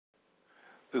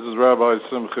This is Rabbi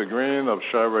Simcha Green of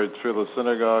Shirei Tefillah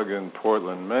Synagogue in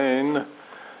Portland, Maine,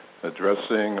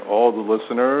 addressing all the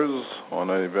listeners on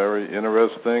a very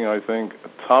interesting, I think,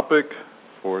 topic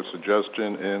for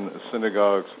suggestion in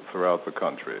synagogues throughout the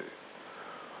country.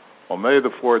 On May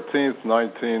the 14th,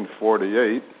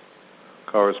 1948,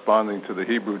 corresponding to the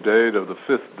Hebrew date of the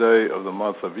 5th day of the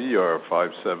month of Iyar,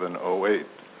 5708,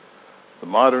 the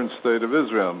modern state of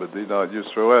Israel, Medinat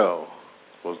Yisrael,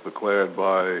 was declared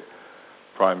by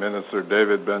Prime Minister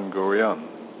David Ben-Gurion.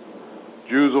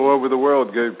 Jews all over the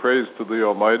world gave praise to the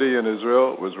Almighty, and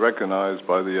Israel was recognized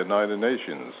by the United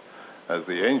Nations as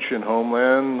the ancient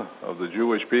homeland of the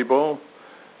Jewish people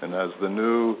and as the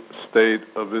new state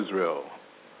of Israel.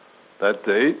 That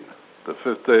date, the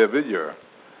 5th day of Iyar,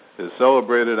 is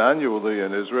celebrated annually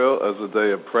in Israel as a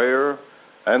day of prayer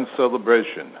and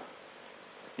celebration,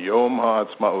 Yom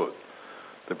HaAtzmaut.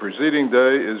 The preceding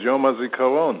day is Yom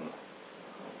HaZikaron,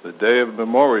 the day of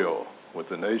memorial, with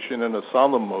the nation in a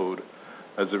solemn mode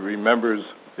as it remembers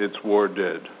its war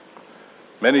dead.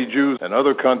 Many Jews and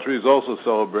other countries also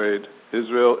celebrate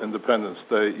Israel Independence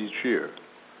Day each year.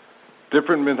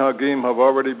 Different minhagim have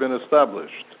already been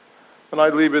established, and I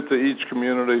leave it to each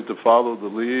community to follow the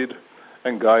lead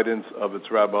and guidance of its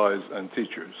rabbis and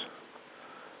teachers.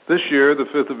 This year, the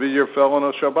 5th of Iyar fell on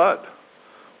a Shabbat,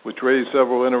 which raised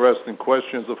several interesting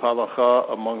questions of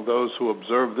halakha among those who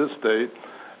observe this date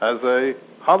as a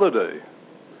holiday.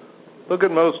 Look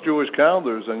at most Jewish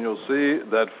calendars and you'll see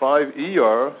that 5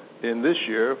 Iyar in this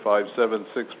year,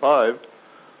 5765,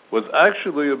 was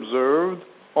actually observed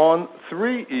on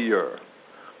 3 Iyar,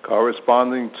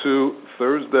 corresponding to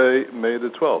Thursday, May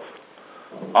the 12th.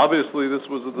 Obviously, this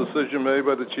was a decision made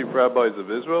by the chief rabbis of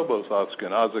Israel, both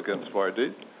Ashkenazic and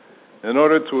Sephardic, in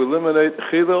order to eliminate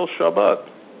Chilel Shabbat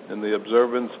in the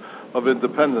observance of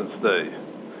Independence Day.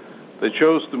 They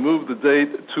chose to move the date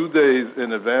 2 days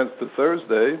in advance to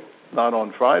Thursday, not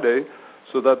on Friday,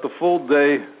 so that the full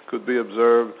day could be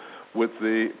observed with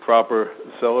the proper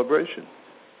celebration.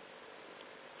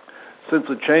 Since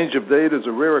a change of date is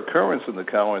a rare occurrence in the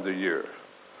calendar year,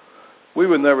 we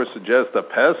would never suggest that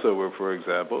Passover, for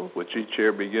example, which each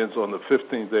year begins on the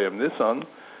 15th day of Nisan,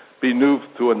 be moved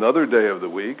to another day of the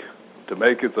week to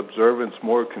make its observance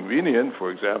more convenient,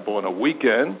 for example, on a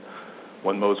weekend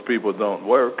when most people don't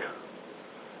work.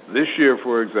 This year,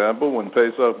 for example, when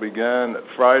Pesach began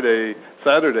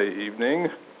Saturday evening,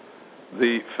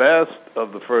 the fast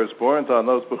of the firstborn,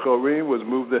 Tanos B'chorim, was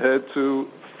moved ahead to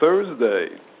Thursday.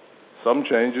 Some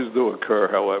changes do occur,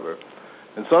 however.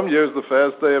 In some years, the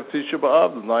fast day of Tisha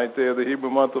B'Av, the 9th day of the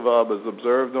Hebrew month of Av, is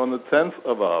observed on the 10th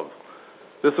of Av.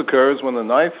 This occurs when the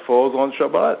 9th falls on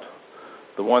Shabbat,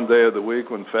 the one day of the week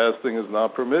when fasting is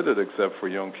not permitted except for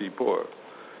Yom Kippur.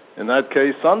 In that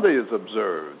case, Sunday is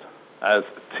observed as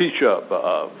Tisha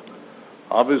B'Av.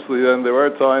 Obviously, then, there are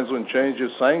times when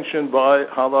changes sanctioned by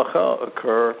halakha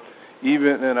occur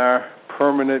even in our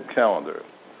permanent calendar.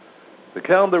 The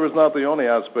calendar is not the only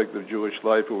aspect of Jewish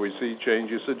life where we see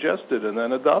changes suggested and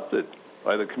then adopted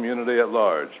by the community at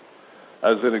large.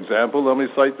 As an example, let me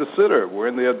cite the Siddur,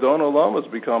 wherein the Adon Olam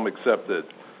has become accepted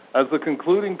as the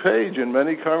concluding page in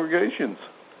many congregations,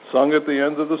 sung at the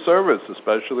end of the service,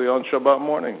 especially on Shabbat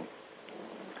morning.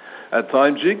 At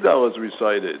times, Yigdal is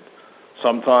recited,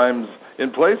 sometimes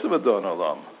in place of Adon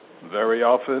Olam, very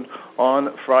often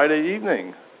on Friday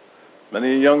evening.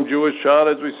 Many a young Jewish child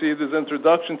has received his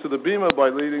introduction to the Bima by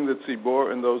leading the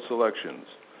Tzibor in those selections.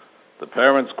 The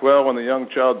parents quail when the young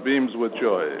child beams with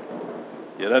joy.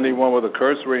 Yet anyone with a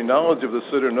cursory knowledge of the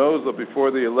Siddur knows that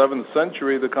before the 11th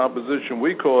century, the composition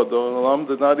we call Adon Olam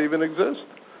did not even exist.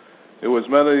 It was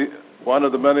one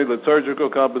of the many liturgical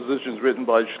compositions written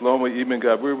by Shlomo Ibn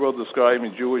Gabriel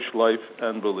describing Jewish life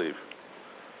and belief.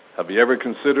 Have you ever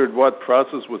considered what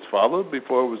process was followed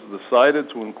before it was decided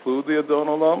to include the Adon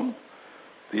Olam?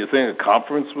 Do you think a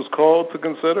conference was called to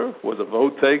consider? Was a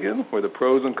vote taken? Were the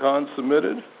pros and cons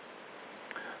submitted?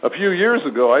 A few years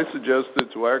ago, I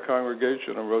suggested to our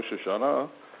congregation on Rosh Hashanah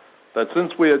that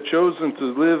since we had chosen to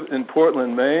live in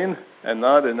Portland, Maine, and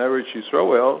not in Eretz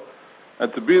Yisrael,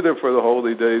 and to be there for the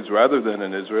holy days rather than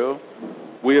in Israel,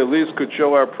 we at least could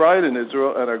show our pride in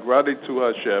Israel and our gratitude to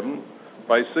Hashem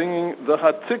by singing the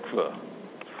Hatikva,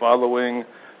 following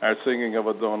our singing of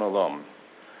Adon Olam.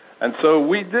 And so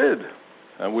we did,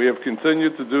 and we have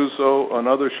continued to do so on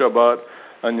other Shabbat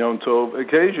and Yom Tov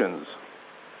occasions.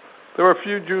 There are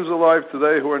few Jews alive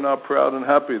today who are not proud and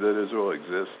happy that Israel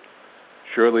exists.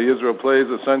 Surely Israel plays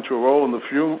a central role in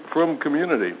the Frum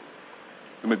community.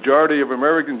 The majority of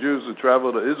American Jews who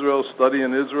travel to Israel, study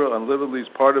in Israel, and live at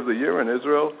least part of the year in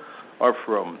Israel are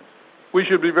Frum. We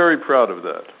should be very proud of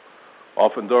that.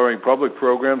 Often during public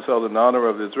programs held in honor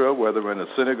of Israel, whether in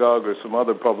a synagogue or some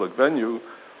other public venue,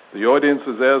 the audience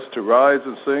is asked to rise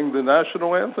and sing the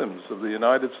national anthems of the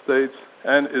United States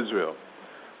and Israel.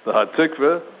 The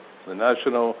Hatikvah, the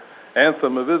national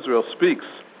anthem of Israel, speaks,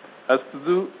 as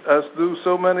do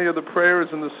so many of the prayers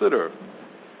in the Siddur,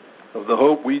 of the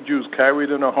hope we Jews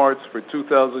carried in our hearts for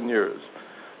 2,000 years,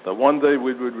 that one day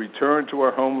we would return to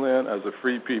our homeland as a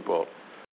free people.